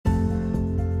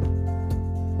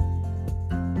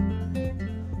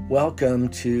Welcome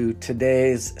to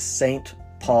today's St.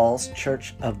 Paul's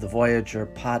Church of the Voyager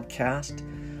podcast.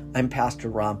 I'm Pastor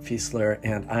Rob Fiesler,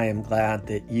 and I am glad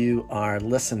that you are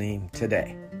listening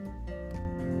today.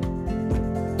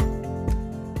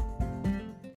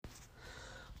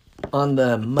 On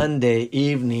the Monday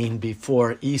evening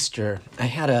before Easter, I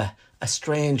had a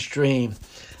strange dream.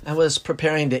 I was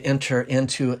preparing to enter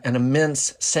into an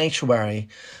immense sanctuary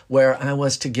where I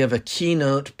was to give a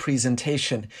keynote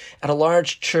presentation at a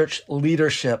large church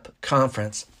leadership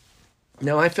conference.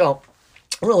 Now, I felt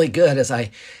really good as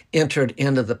I entered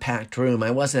into the packed room.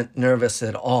 I wasn't nervous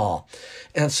at all.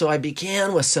 And so I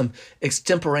began with some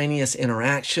extemporaneous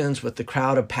interactions with the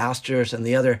crowd of pastors and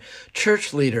the other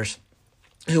church leaders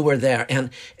who were there.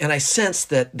 And I sensed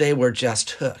that they were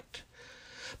just hooked.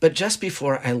 But just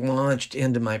before I launched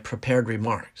into my prepared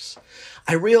remarks,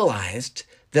 I realized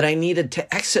that I needed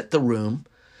to exit the room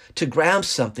to grab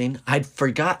something I'd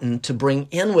forgotten to bring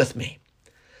in with me.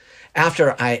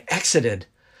 After I exited,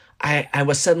 I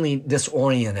was suddenly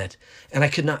disoriented, and I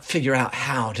could not figure out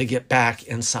how to get back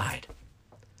inside.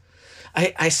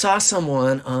 I saw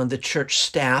someone on the church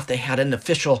staff. They had an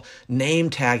official name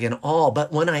tag and all,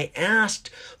 but when I asked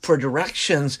for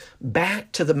directions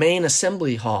back to the main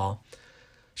assembly hall,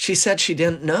 she said she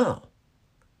didn't know.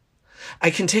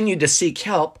 I continued to seek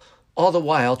help, all the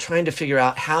while trying to figure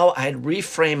out how I'd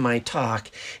reframe my talk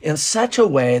in such a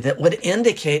way that would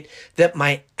indicate that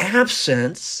my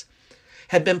absence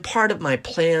had been part of my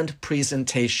planned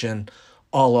presentation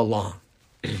all along.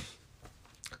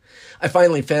 I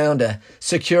finally found a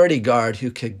security guard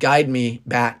who could guide me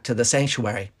back to the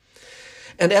sanctuary.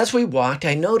 And as we walked,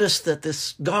 I noticed that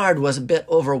this guard was a bit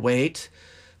overweight,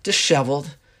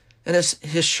 disheveled, and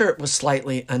his shirt was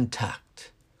slightly untucked.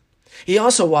 He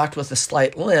also walked with a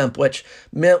slight limp, which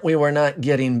meant we were not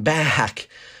getting back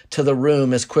to the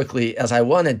room as quickly as I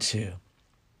wanted to.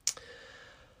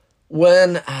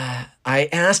 When I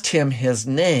asked him his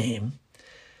name,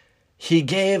 he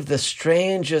gave the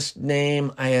strangest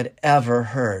name I had ever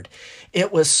heard.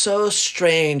 It was so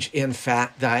strange, in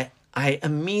fact, that I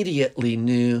immediately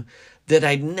knew that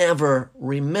I'd never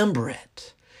remember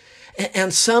it.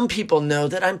 And some people know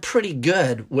that I'm pretty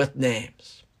good with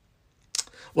names.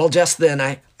 Well, just then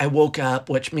I woke up,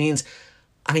 which means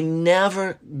I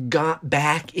never got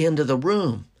back into the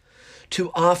room to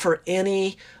offer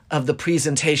any of the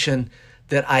presentation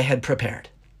that I had prepared.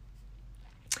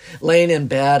 Laying in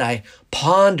bed, I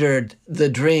pondered the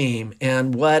dream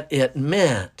and what it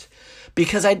meant,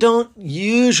 because I don't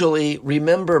usually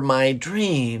remember my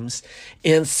dreams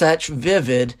in such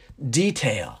vivid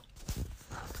detail.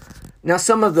 Now,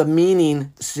 some of the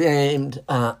meaning seemed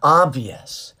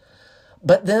obvious,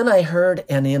 but then I heard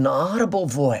an inaudible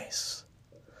voice,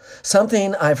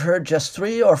 something I've heard just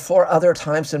 3 or 4 other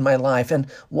times in my life, and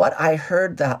what I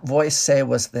heard that voice say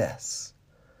was this: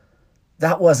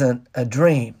 that wasn't a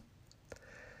dream,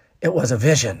 it was a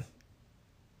vision.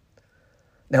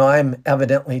 Now, I'm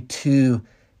evidently too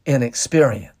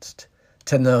inexperienced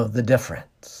to know the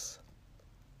difference.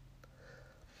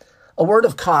 A word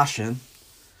of caution: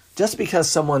 just because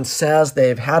someone says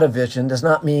they've had a vision does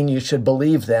not mean you should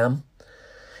believe them.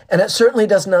 And it certainly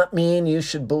does not mean you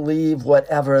should believe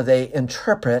whatever they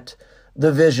interpret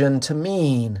the vision to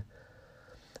mean,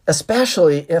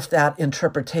 especially if that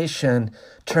interpretation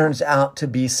turns out to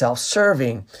be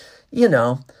self-serving. You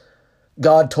know,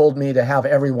 God told me to have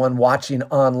everyone watching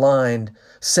online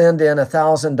send in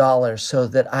 $1,000 so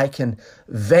that I can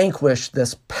vanquish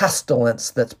this pestilence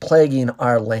that's plaguing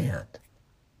our land.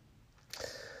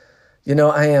 You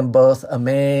know, I am both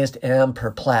amazed and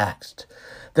perplexed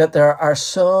that there are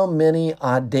so many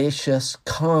audacious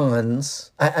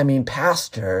pastors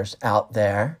out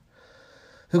there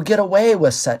who get away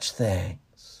with such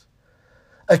things,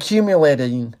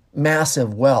 accumulating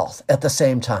massive wealth at the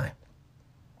same time.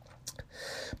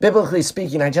 Biblically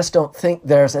speaking, I just don't think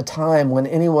there's a time when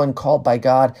anyone called by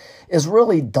God is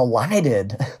really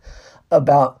delighted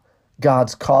about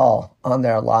God's call on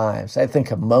their lives. I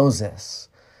think of Moses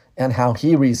and how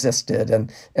he resisted,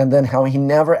 and then how he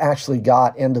never actually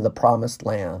got into the promised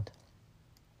land.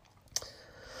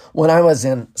 When I was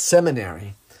in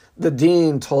seminary, the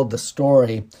dean told the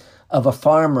story of a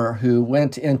farmer who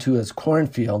went into his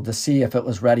cornfield to see if it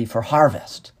was ready for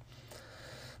harvest.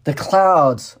 The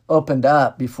clouds opened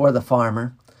up before the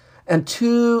farmer, and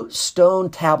 2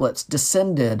 stone tablets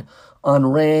descended on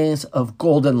rays of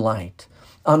golden light.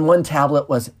 On one tablet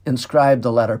was inscribed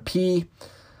the letter P.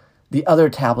 The other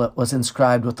tablet was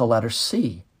inscribed with the letter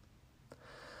C.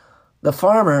 The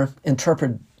farmer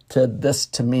interpreted this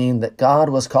to mean that God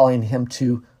was calling him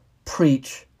to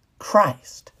preach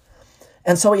Christ.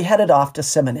 And so he headed off to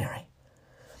seminary.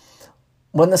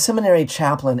 When the seminary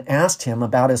chaplain asked him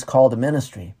about his call to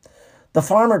ministry, the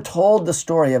farmer told the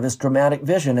story of his dramatic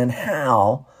vision and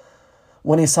how,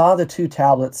 when he saw the 2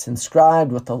 tablets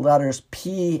inscribed with the letters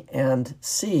P and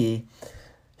C,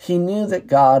 he knew that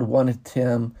God wanted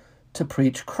him to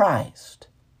preach Christ.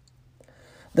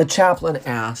 The chaplain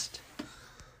asked,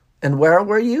 "And where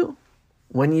were you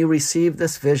when you received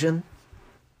this vision?"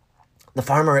 The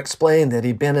farmer explained that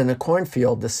he'd been in a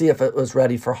cornfield to see if it was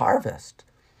ready for harvest.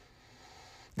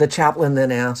 The chaplain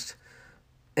then asked,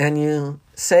 "And you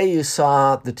say you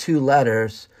saw the 2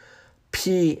 letters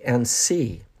P and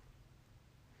C?"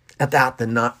 At that,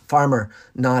 the farmer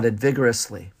nodded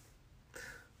vigorously.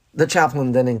 The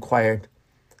chaplain then inquired,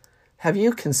 "Have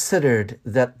you considered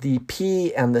that the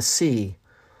P and the C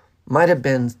might have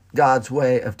been God's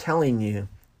way of telling you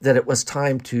that it was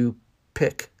time to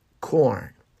pick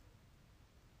corn?"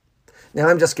 Now,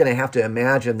 I'm just going to have to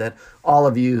imagine that all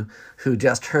of you who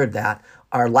just heard that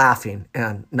are laughing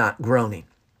and not groaning.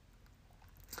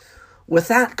 With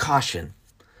that caution,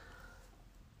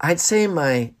 I'd say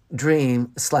my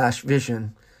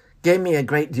dream/vision gave me a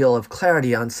great deal of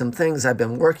clarity on some things I've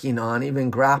been working on, even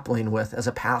grappling with as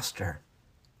a pastor.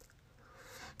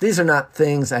 These are not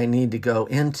things I need to go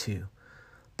into,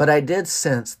 but I did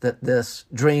sense that this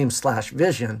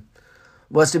dream/vision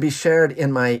was to be shared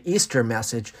in my Easter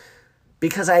message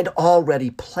because I'd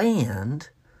already planned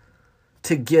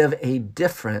to give a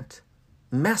different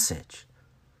message.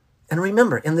 And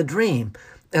remember, in the dream,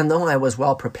 and though I was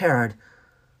well prepared,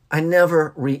 I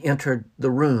never re-entered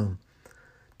the room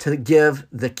to give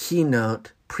the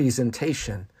keynote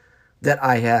presentation that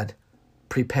I had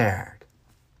prepared.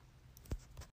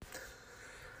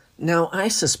 Now, I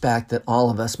suspect that all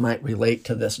of us might relate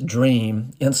to this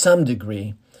dream in some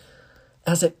degree,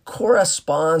 as it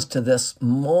corresponds to this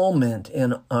moment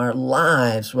in our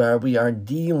lives where we are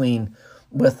dealing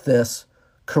with this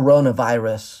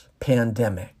coronavirus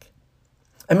pandemic.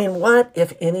 I mean, what,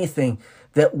 if anything,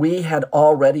 that we had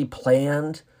already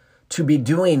planned to be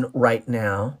doing right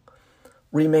now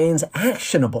remains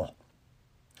actionable?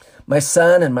 My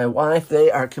son and my wife, they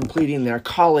are completing their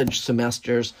college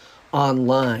semesters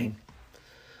online.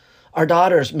 Our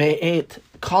daughter's May 8th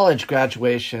college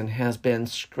graduation has been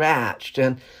scratched,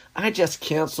 and I just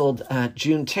canceled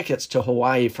June tickets to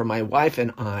Hawaii for my wife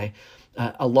and I,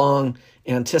 a long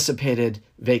anticipated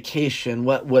vacation,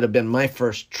 what would have been my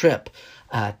first trip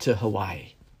to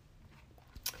Hawaii.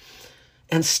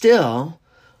 And still,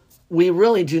 we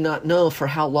really do not know for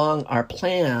how long our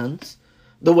plans,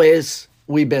 the ways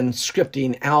we've been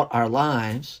scripting out our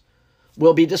lives,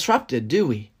 will be disrupted, do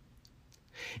we?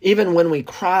 Even when we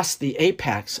cross the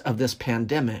apex of this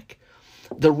pandemic,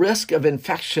 the risk of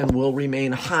infection will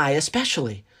remain high,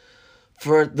 especially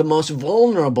for the most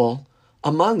vulnerable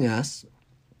among us,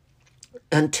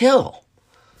 until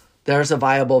there's a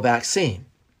viable vaccine.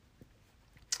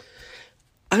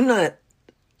 I'm not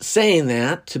saying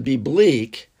that to be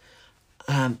bleak.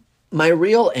 My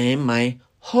real aim, my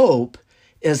hope,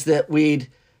 is that we'd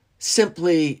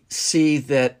simply see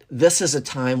that this is a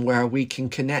time where we can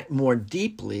connect more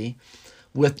deeply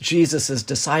with Jesus's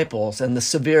disciples and the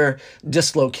severe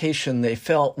dislocation they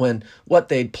felt when what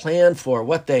they'd planned for,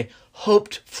 what they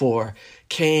hoped for,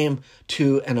 came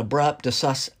to an abrupt,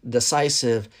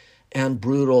 decisive, and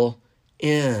brutal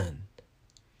end.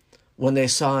 When they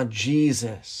saw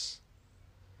Jesus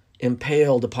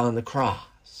impaled upon the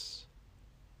cross.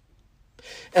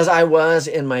 As I was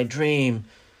in my dream,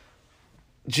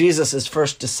 Jesus'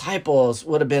 first disciples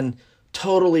would have been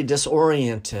totally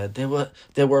disoriented.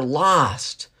 They were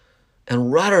lost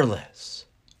and rudderless.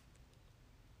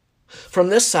 From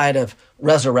this side of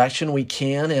resurrection, we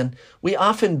can, and we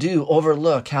often do,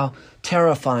 overlook how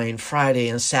terrifying Friday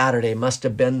and Saturday must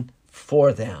have been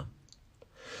for them.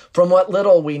 From what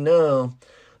little we know,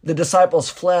 the disciples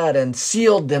fled and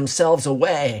sealed themselves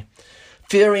away,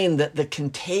 fearing that the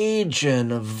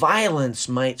contagion of violence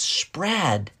might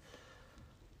spread,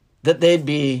 that they'd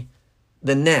be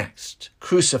the next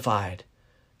crucified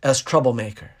as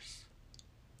troublemakers.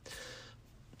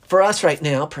 For us right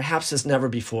now, perhaps as never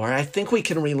before, I think we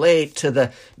can relate to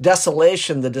the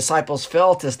desolation the disciples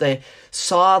felt as they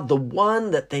saw the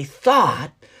one that they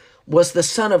thought was the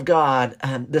Son of God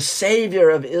and the Savior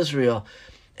of Israel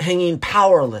hanging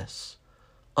powerless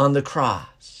on the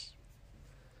cross.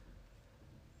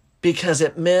 Because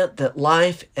it meant that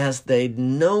life as they'd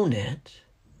known it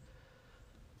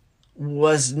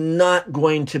was not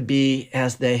going to be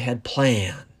as they had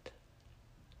planned.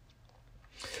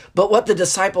 But what the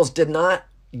disciples did not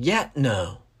yet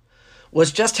know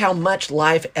was just how much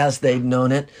life as they'd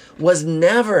known it was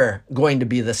never going to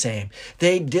be the same.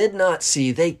 They did not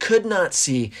see, they could not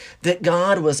see that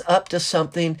God was up to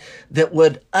something that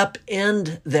would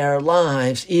upend their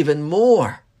lives even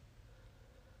more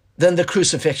than the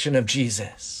crucifixion of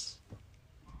Jesus.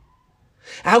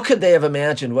 How could they have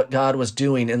imagined what God was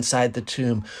doing inside the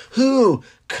tomb? Who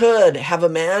could have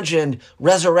imagined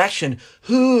resurrection?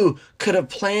 Who could have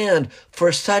planned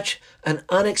for such an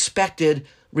unexpected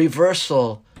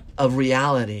reversal of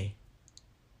reality?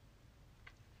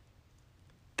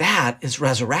 That is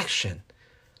resurrection.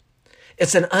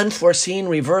 It's an unforeseen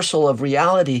reversal of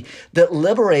reality that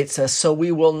liberates us so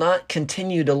we will not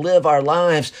continue to live our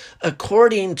lives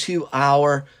according to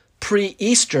our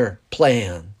pre-Easter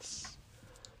plans.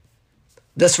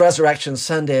 This Resurrection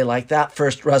Sunday, like that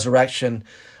first resurrection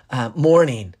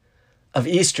morning of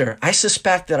Easter, I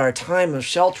suspect that our time of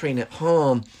sheltering at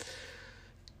home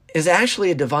is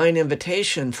actually a divine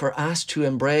invitation for us to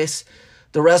embrace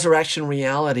the resurrection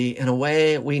reality in a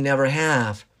way we never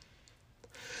have.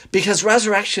 Because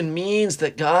resurrection means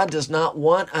that God does not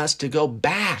want us to go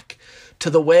back to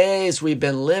the ways we've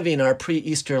been living our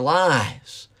pre-Easter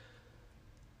lives.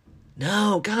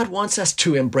 No, God wants us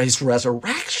to embrace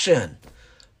resurrection.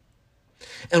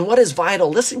 And what is vital,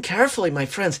 listen carefully, my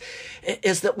friends,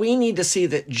 is that we need to see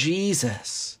that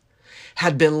Jesus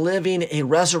had been living a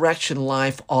resurrection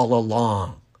life all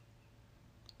along.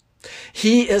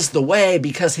 He is the way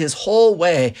because his whole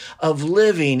way of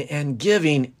living and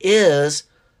giving is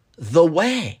the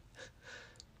way.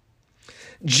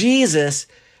 Jesus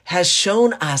has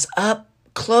shown us up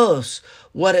close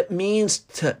what it means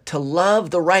to love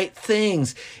the right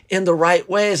things in the right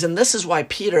ways. And this is why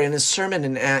Peter, in his sermon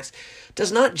in Acts,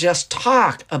 does not just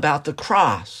talk about the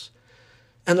cross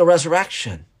and the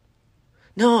resurrection.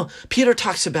 No, Peter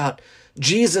talks about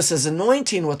Jesus'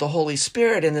 anointing with the Holy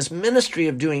Spirit and his ministry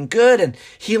of doing good and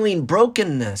healing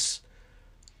brokenness.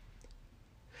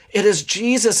 It is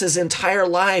Jesus' entire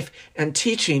life and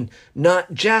teaching,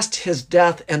 not just his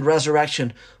death and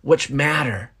resurrection, which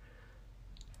matter.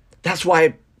 That's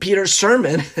why Peter's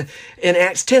sermon in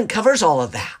Acts 10 covers all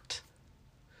of that.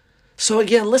 So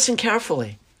again, listen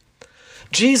carefully.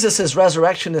 Jesus'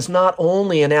 resurrection is not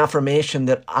only an affirmation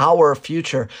that our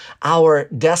future, our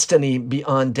destiny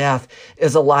beyond death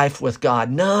is a life with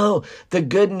God. No, the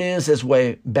good news is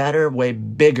way better, way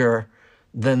bigger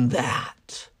than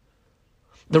that.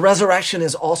 The resurrection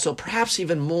is also, perhaps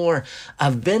even more, a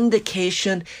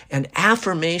vindication and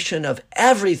affirmation of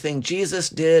everything Jesus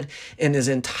did in his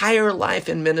entire life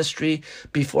and ministry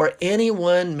before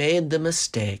anyone made the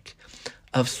mistake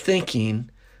of thinking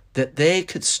that they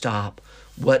could stop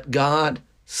what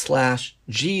God/Jesus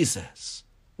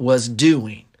was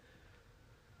doing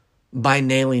by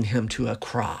nailing him to a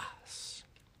cross.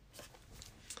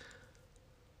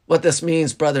 What this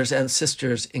means, brothers and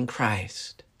sisters in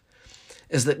Christ,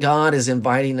 is that God is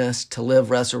inviting us to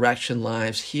live resurrection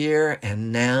lives here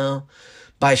and now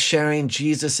by sharing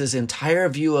Jesus' entire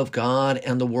view of God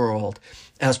and the world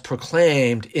as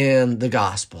proclaimed in the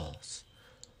Gospels.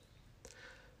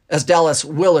 As Dallas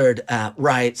Willard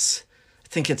writes, I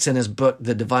think it's in his book,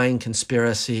 The Divine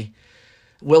Conspiracy,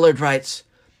 Willard writes,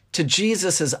 to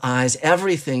Jesus' eyes,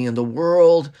 everything in the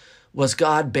world was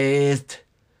God-bathed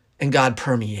and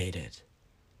God-permeated.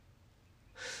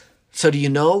 So do you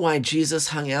know why Jesus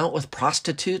hung out with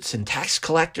prostitutes and tax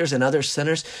collectors and other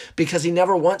sinners? Because he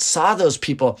never once saw those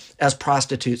people as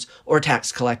prostitutes or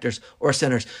tax collectors or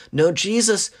sinners. No,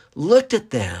 Jesus looked at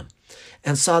them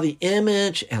and saw the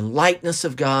image and likeness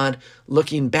of God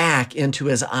looking back into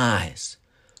his eyes.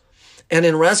 And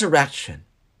in resurrection,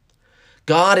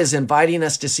 God is inviting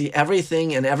us to see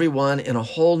everything and everyone in a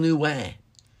whole new way.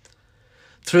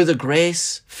 Through the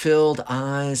grace-filled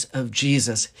eyes of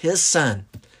Jesus, his Son,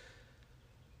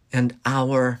 and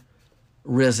our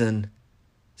risen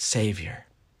Savior.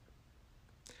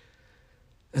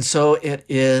 And so it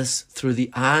is through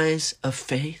the eyes of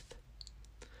faith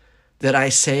that I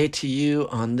say to you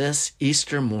on this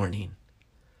Easter morning,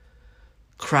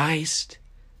 Christ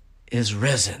is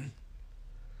risen.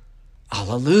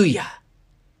 Hallelujah.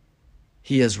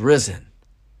 He is risen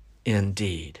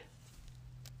indeed.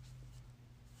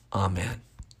 Amen.